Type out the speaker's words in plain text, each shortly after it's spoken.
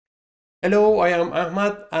Hello, I am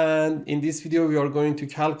Ahmad, and in this video we are going to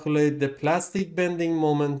calculate the plastic bending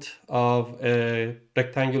moment of a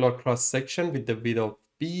rectangular cross section with the width of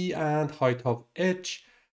B and height of H,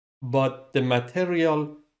 but the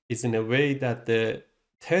material is in a way that the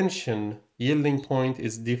tension yielding point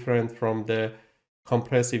is different from the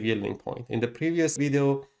compressive yielding point. In the previous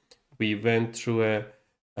video, we went through an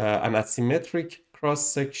asymmetric cross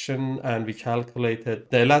section and we calculated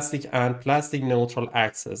the elastic and plastic neutral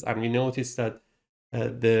axes, and we noticed that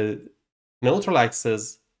the neutral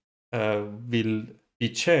axis will be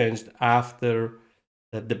changed after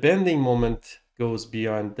the bending moment goes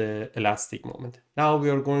beyond the elastic moment. Now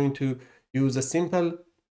we are going to use a simple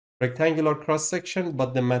rectangular cross section,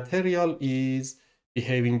 but the material is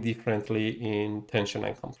behaving differently in tension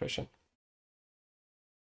and compression.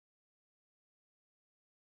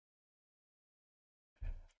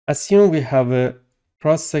 Assume we have a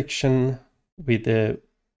cross section with a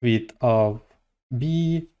width of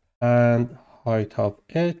B and height of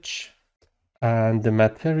H, and the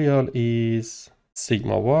material is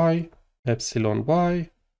sigma y, epsilon y,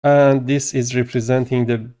 and this is representing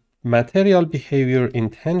the material behavior in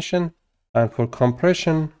tension, and for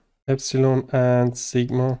compression, epsilon and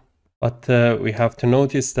sigma. But we have to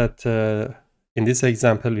notice that in this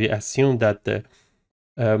example, we assume that the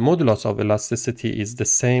modulus of elasticity is the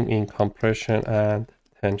same in compression and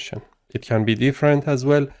tension. It can be different as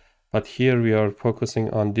well, but here we are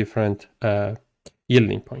focusing on different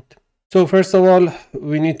yielding point. So first of all,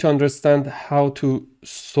 we need to understand how to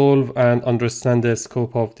solve and understand the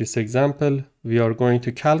scope of this example. We are going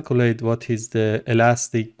to calculate what is the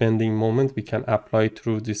elastic bending moment we can apply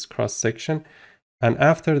through this cross section. And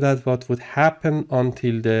after that, what would happen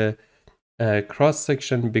until the cross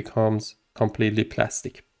section becomes completely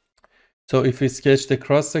plastic. So if we sketch the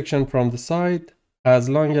cross section from the side, as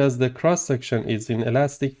long as the cross section is in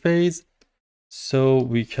elastic phase, so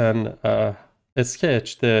we can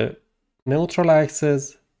sketch the neutral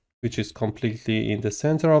axis, which is completely in the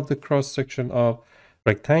center of the cross section of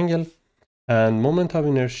rectangle, and moment of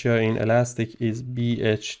inertia in elastic is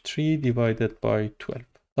BH3 divided by 12.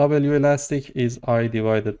 W elastic is I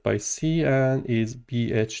divided by C and is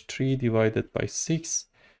BH3 divided by 6.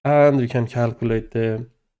 And we can calculate the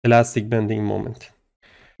elastic bending moment.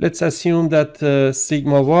 Let's assume that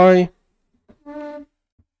sigma y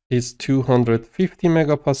is 250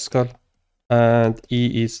 megapascal and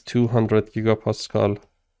E is 200 gigapascal.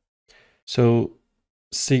 So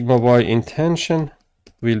sigma y in tension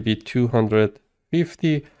will be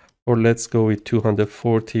 250, or let's go with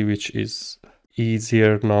 240, which is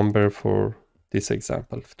easier number for this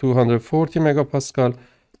example. 240 megapascal.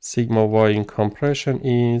 Sigma y in compression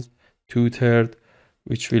is 2/3,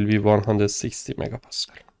 which will be 160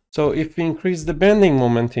 megapascal. So if we increase the bending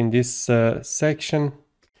moment in this section,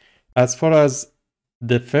 as far as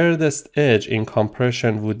the furthest edge in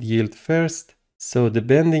compression would yield first, so the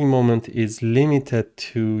bending moment is limited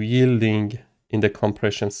to yielding in the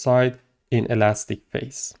compression side in elastic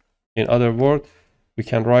phase. In other words, we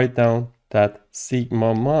can write down that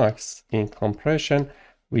sigma max in compression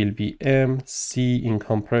will be mc in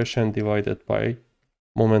compression divided by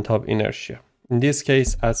moment of inertia. In this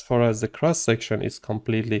case, as far as the cross section is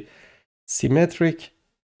completely symmetric,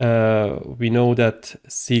 we know that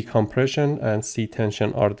C compression and C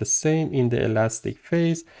tension are the same in the elastic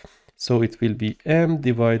phase. So it will be M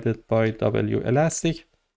divided by W elastic.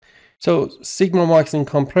 So sigma max in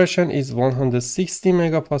compression is 160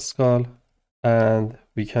 megapascal, and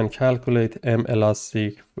we can calculate M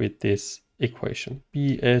elastic with this equation.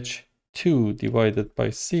 BH2 divided by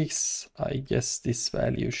 6. I guess this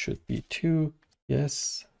value should be 2.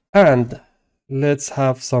 Yes. And let's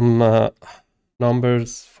have some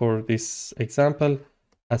numbers for this example.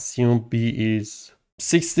 Assume B is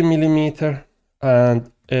 60 millimeter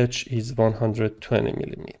and H is 120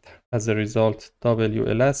 millimeter. As a result, W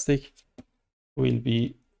elastic will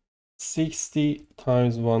be 60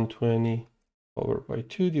 times 120 power by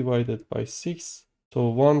 2 divided by 6. So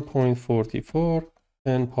 1.44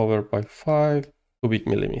 10 power by 5 cubic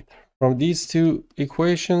millimeter. From these two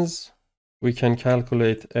equations, we can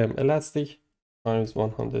calculate M elastic times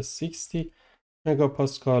 160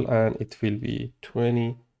 megapascal, and it will be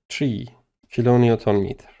 23 kilonewton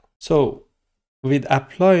meter. So with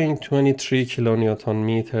applying 23 kilonewton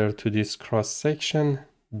meter to this cross section,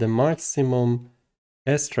 the maximum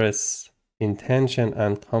stress in tension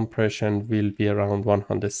and compression will be around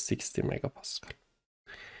 160 megapascal.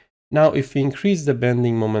 Now, if we increase the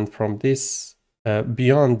bending moment from this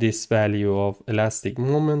beyond this value of elastic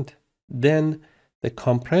moment, then the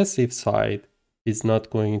compressive side is not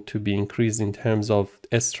going to be increased in terms of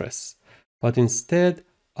stress, but instead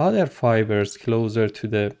other fibers closer to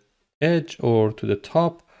the edge or to the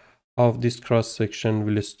top of this cross section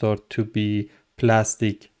will start to be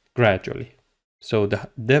plastic gradually. So the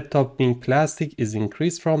depth of being plastic is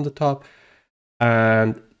increased from the top,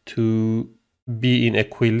 and to be in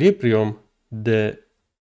equilibrium, the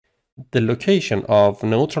location of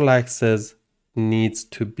neutral axis needs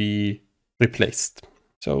to be replaced.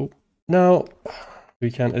 So now we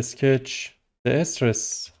can sketch the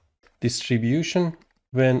stress distribution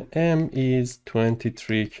when M is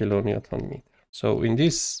 23 kilonewton meter. So in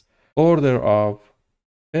this order of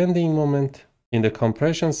bending moment, in the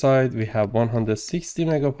compression side, we have 160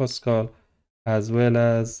 megapascal, as well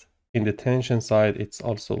as in the tension side, it's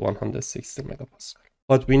also 160 megapascal.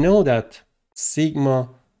 But we know that sigma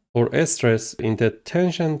or stress in the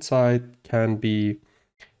tension side can be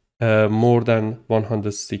more than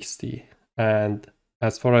 160. And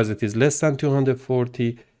as far as it is less than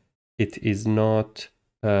 240, it is not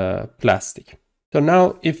plastic. So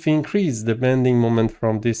now if we increase the bending moment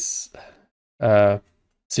from this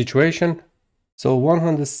situation, so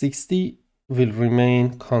 160 will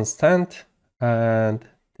remain constant, and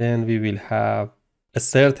then we will have a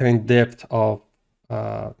certain depth of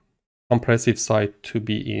compressive side to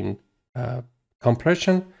be in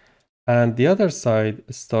compression, and the other side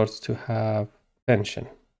starts to have tension.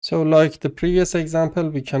 So like the previous example,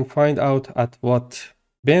 we can find out at what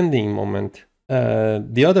bending moment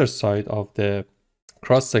the other side of the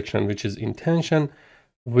cross section, which is in tension,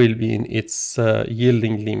 will be in its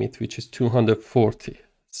yielding limit, which is 240.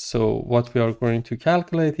 So what we are going to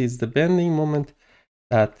calculate is the bending moment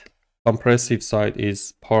that compressive side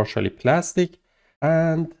is partially plastic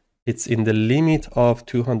and it's in the limit of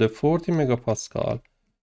 240 megapascal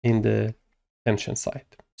in the tension side.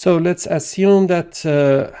 So let's assume that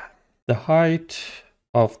the height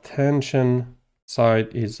of tension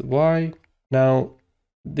side is y. Now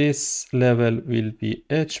this level will be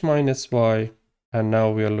h minus y, and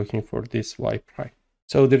now we are looking for this y prime.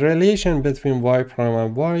 So the relation between y prime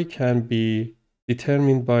and y can be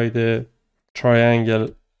determined by the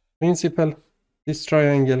triangle principle, this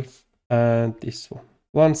triangle and this one.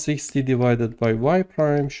 160 divided by y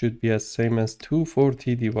prime should be as same as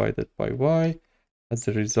 240 divided by y. As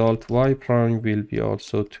a result, y prime will be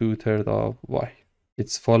also 2/3 of y.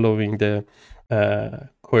 It's following the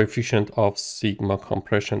coefficient of sigma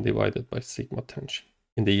compression divided by sigma tension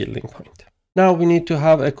in the yielding point. Now we need to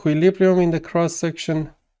have equilibrium in the cross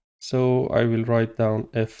section. So I will write down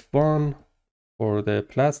F1 for the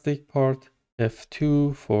plastic part,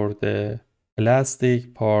 F2 for the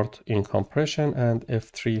elastic part in compression, and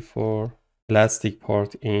F3 for elastic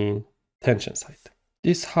part in tension side.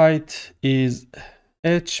 This height is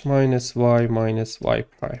h minus y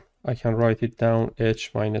prime. I can write it down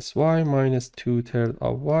h minus y minus 2/3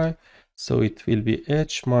 of y. So it will be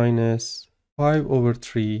h minus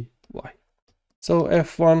 5/3 y. So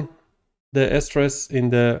F1, the stress in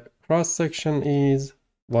the cross section is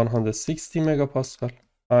 160 megapascal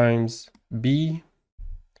times B,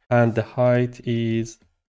 and the height is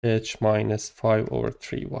h minus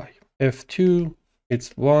 5/3 y. F2,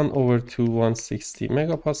 it's 1/2 160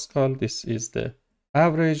 megapascal. This is the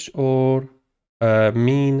average or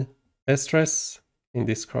mean stress in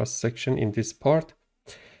this cross section in this part.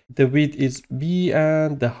 The width is B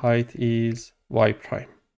and the height is y prime.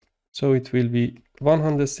 So it will be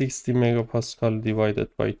 160 megapascal divided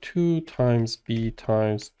by 2 times B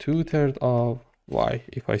times 2/3 of y.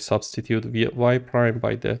 If I substitute y prime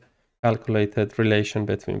by the calculated relation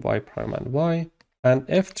between y prime and y. And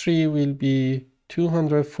F3 will be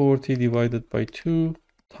 240 divided by 2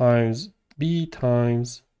 times B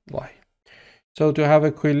times y. So to have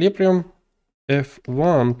equilibrium,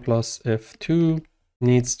 F1 plus F2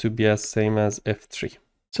 needs to be as same as F3.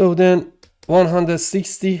 So then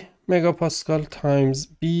 160 megapascal times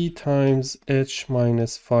B times h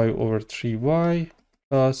minus 5/3 y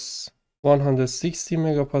plus 160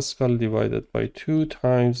 megapascal divided by 2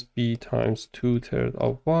 times B times 2/3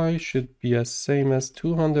 of y should be as same as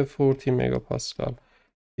 240 megapascal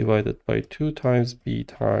divided by 2 times B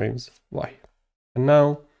times y. And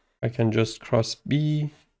now I can just cross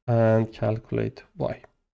B and calculate y.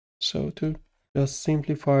 So to just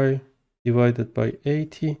simplify, divided by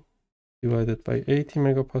 80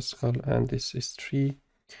 megapascal, and this is 3.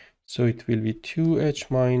 So it will be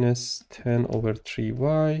 2h minus 10/3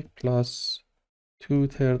 y plus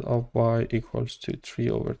 2/3 of y equals to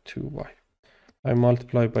 3/2 y. I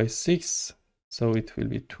multiply by 6, so it will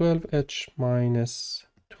be 12h minus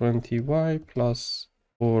 20y plus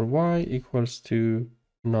 4y equals to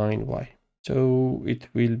 9y. So it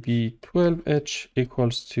will be 12h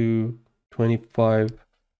equals to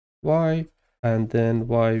 25y and then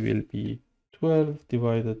y will be 12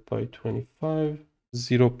 divided by 25,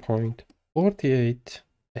 0.48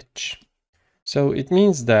 h. So it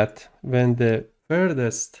means that when the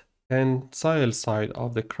furthest tensile side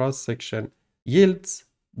of the cross section yields,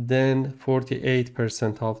 then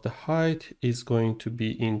 48% of the height is going to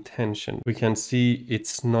be in tension. We can see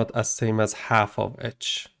it's not as same as half of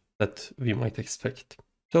h that we might expect.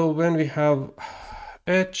 So when we have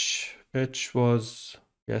h was,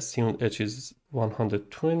 we assume h is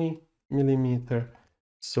 120 millimeter,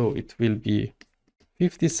 so it will be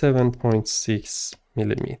 57.6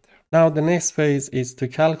 millimeter. Now the next phase is to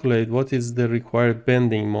calculate what is the required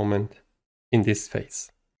bending moment in this phase.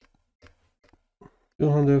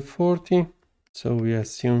 240, so we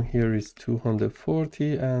assume here is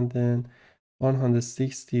 240, and then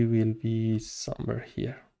 160 will be somewhere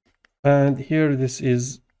here. And here this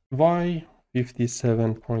is y,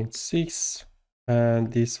 57.6,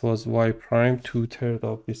 and this was y prime, 2/3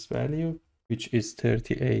 of this value, which is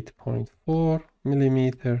 38.4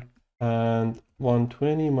 millimeter, and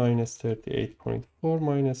 120 minus 38.4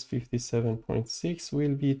 minus 57.6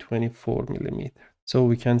 will be 24 millimeter. So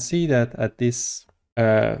we can see that at this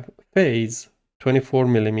phase, 24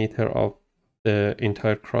 millimeter of the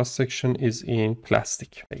entire cross section is in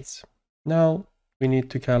plastic phase. Now we need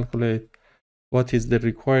to calculate what is the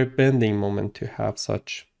required bending moment to have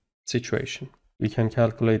such situation. We can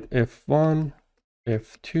calculate F1,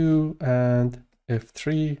 F2, and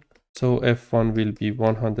F3. So F1 will be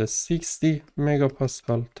 160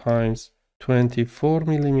 megapascal times 24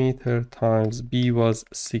 millimeter times B was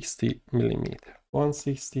 60 millimeter.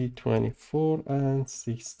 160, 24, and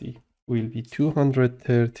 60 will be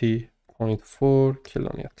 230.4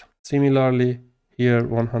 kilonewton. Similarly, here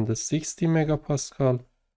 160 megapascal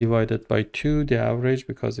divided by 2, the average,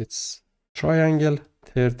 because it's triangle,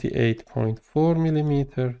 38.4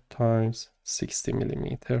 millimeter times 60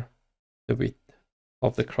 millimeter, the width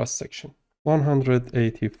of the cross section.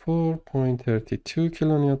 184.32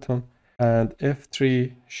 kilonewton, and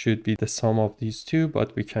F3 should be the sum of these two,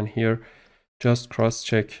 but we can here just cross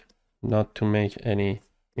check not to make any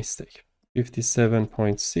mistake.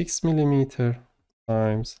 57.6 millimeter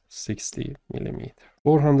times 60 millimeter.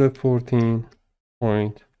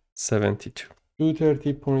 414.72.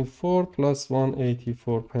 230.4 plus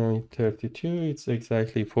 184.32, it's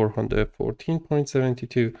exactly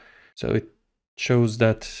 414.72. So it shows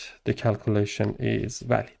that the calculation is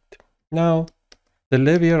valid. Now, the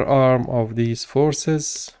lever arm of these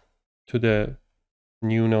forces to the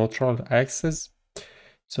new neutral axis.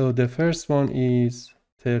 So the first one is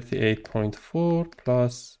 38.4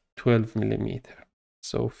 plus 12 millimeter.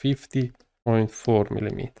 So 50.4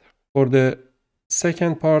 millimeter. For the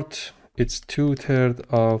second part, it's 2/3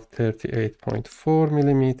 of 38.4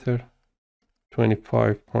 millimeter,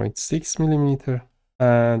 25.6 millimeter,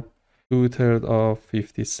 and 2/3 of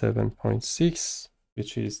 57.6,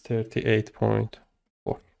 which is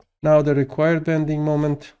 38.4. Now the required bending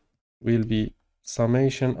moment will be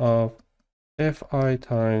summation of Fi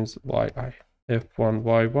times Yi. F1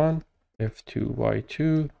 Y1, F2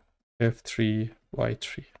 Y2, F3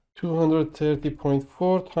 Y3.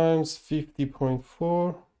 230.4 times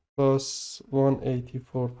 50.4 plus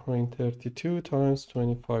 184.32 times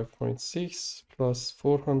 25.6 plus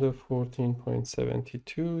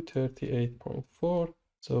 414.72, 38.4.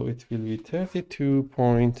 So it will be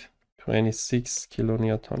 32.26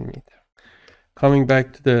 kilonewton meter. Coming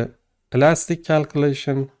back to the elastic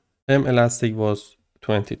calculation, M elastic was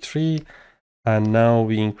 23, and now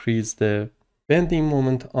we increase the bending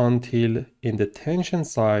moment until in the tension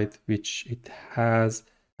side, which it has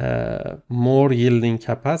more yielding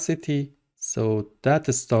capacity, so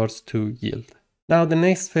that starts to yield. Now the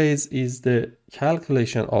next phase is the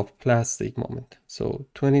calculation of plastic moment. So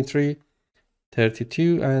 23,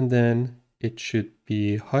 32, and then it should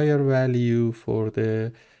be higher value for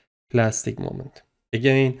the plastic moment.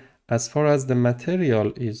 Again, as far as the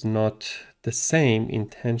material is not the same in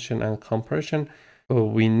tension and compression,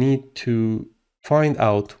 we need to find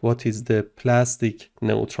out what is the plastic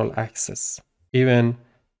neutral axis. Even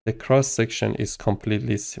the cross section is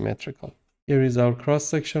completely symmetrical. Here is our cross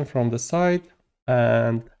section from the side,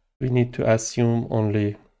 and we need to assume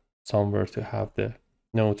only somewhere to have the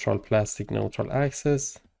neutral plastic neutral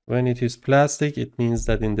axis. When it is plastic, it means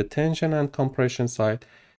that in the tension and compression side,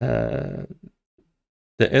 the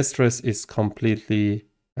stress is completely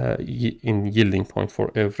in yielding point for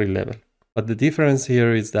every level. But the difference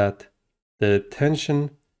here is that the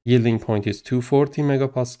tension yielding point is 240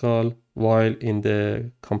 megapascal, while in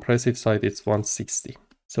the compressive side it's 160.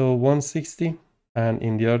 So 160, and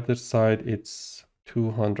in the other side it's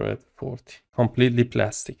 240. Completely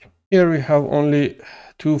plastic. Here we have only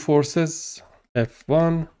two forces,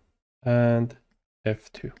 F1 and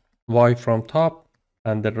F2. Y from top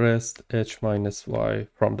and the rest H minus Y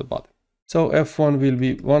from the bottom. So F1 will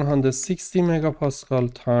be 160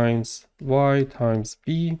 megapascal times Y times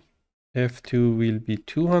B. F2 will be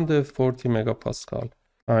 240 megapascal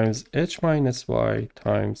times H minus Y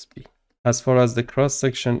times B. As far as the cross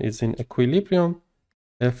section is in equilibrium,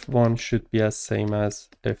 F1 should be as same as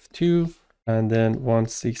F2, and then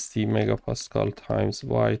 160 megapascal times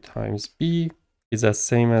Y times B is as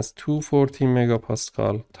same as 240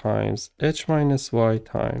 megapascal times H minus Y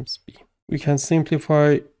times B. We can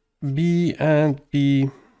simplify B and B,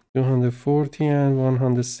 240 and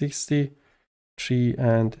 160, 3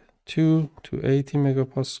 and 2 to 80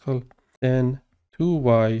 megapascal. Then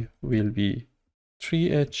 2y will be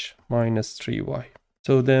 3h minus 3y.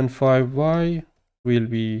 So then 5y will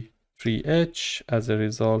be 3h. As a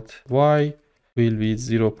result, y will be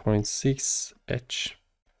 0.6h.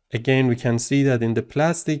 Again, we can see that in the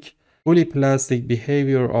fully plastic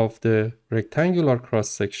behavior of the rectangular cross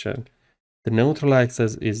section, the neutral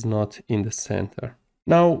axis is not in the center.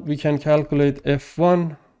 Now we can calculate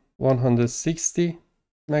F1, 160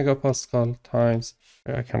 megapascal times,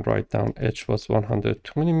 I can write down H was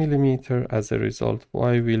 120 millimeter. As a result,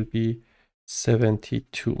 Y will be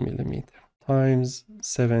 72 millimeter times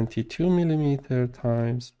 72 millimeter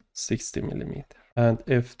times 60 millimeter. And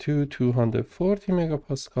F2, 240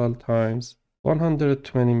 megapascal times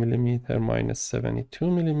 120 millimeter minus 72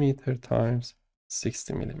 millimeter times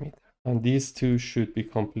 60 millimeter. And these two should be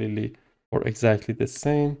completely or exactly the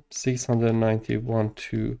same.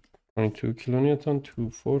 691.2 kilonewton,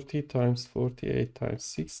 240 times 48 times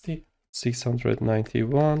 60,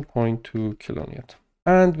 691.2 kilonewton.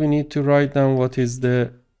 And we need to write down what is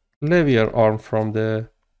the lever arm from the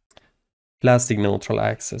plastic neutral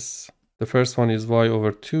axis. The first one is y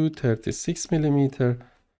over 2, 36 millimeter,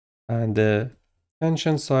 and the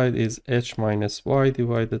tension side is h minus y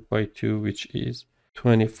divided by 2, which is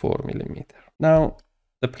 24 millimeter. Now,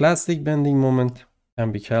 the plastic bending moment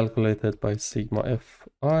can be calculated by sigma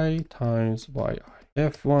fi times yi.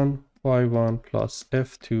 F1 y1 plus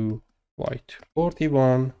F2 y2.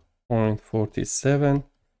 41.47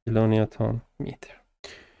 kilonewton meter.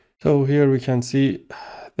 So here we can see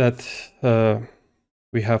that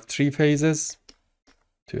we have three phases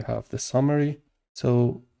to have the summary.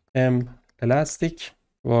 So M elastic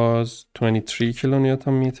was 23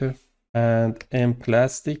 kilonewton meter and M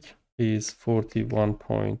plastic is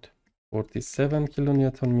 41.47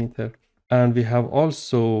 kilonewton meter. And we have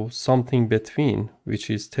also something between, which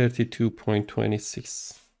is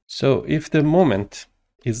 32.26. So if the moment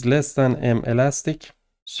is less than M elastic,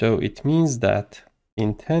 so it means that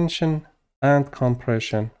in tension and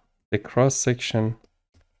compression, the cross section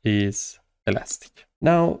is elastic.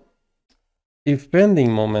 Now, if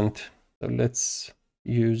bending moment, so let's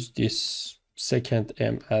use this second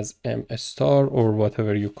M as M star or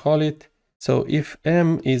whatever you call it. So if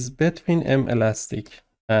M is between M elastic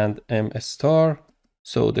and M star,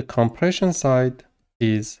 so the compression side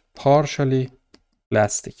is partially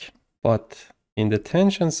elastic, but in the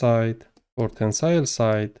tension side or tensile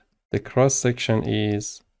side, the cross section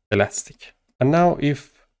is elastic. And now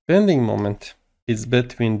if bending moment is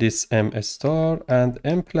between this M star and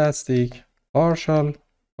M plastic, partially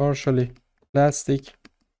plastic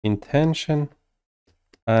in tension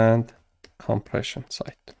and compression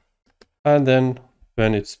side. And then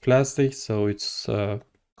when it's plastic, so it's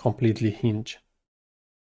completely hinged.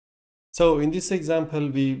 So in this example,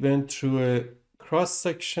 we went through a cross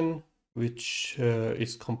section which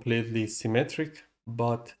is completely symmetric,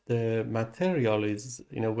 but the material is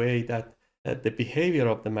in a way that the behavior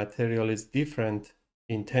of the material is different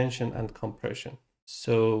in tension and compression.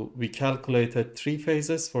 So we calculated three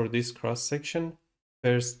phases for this cross section.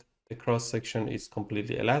 First, the cross section is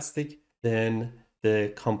completely elastic. Then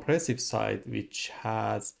the compressive side, which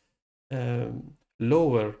has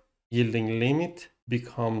lower yielding limit,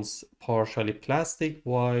 becomes partially plastic,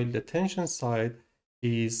 while the tension side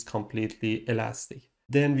is completely elastic.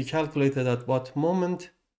 Then we calculated at what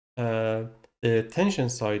moment the tension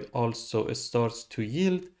side also starts to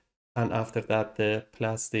yield, and after that the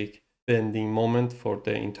plastic bending moment for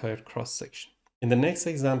the entire cross section. In the next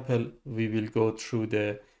example, we will go through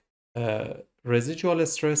the residual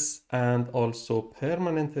stress and also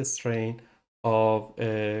permanent strain of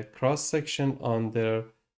a cross section under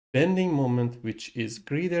bending moment, which is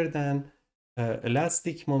greater than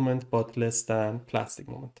elastic moment but less than plastic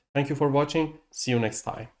moment. Thank you for watching. See you next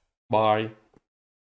time. Bye.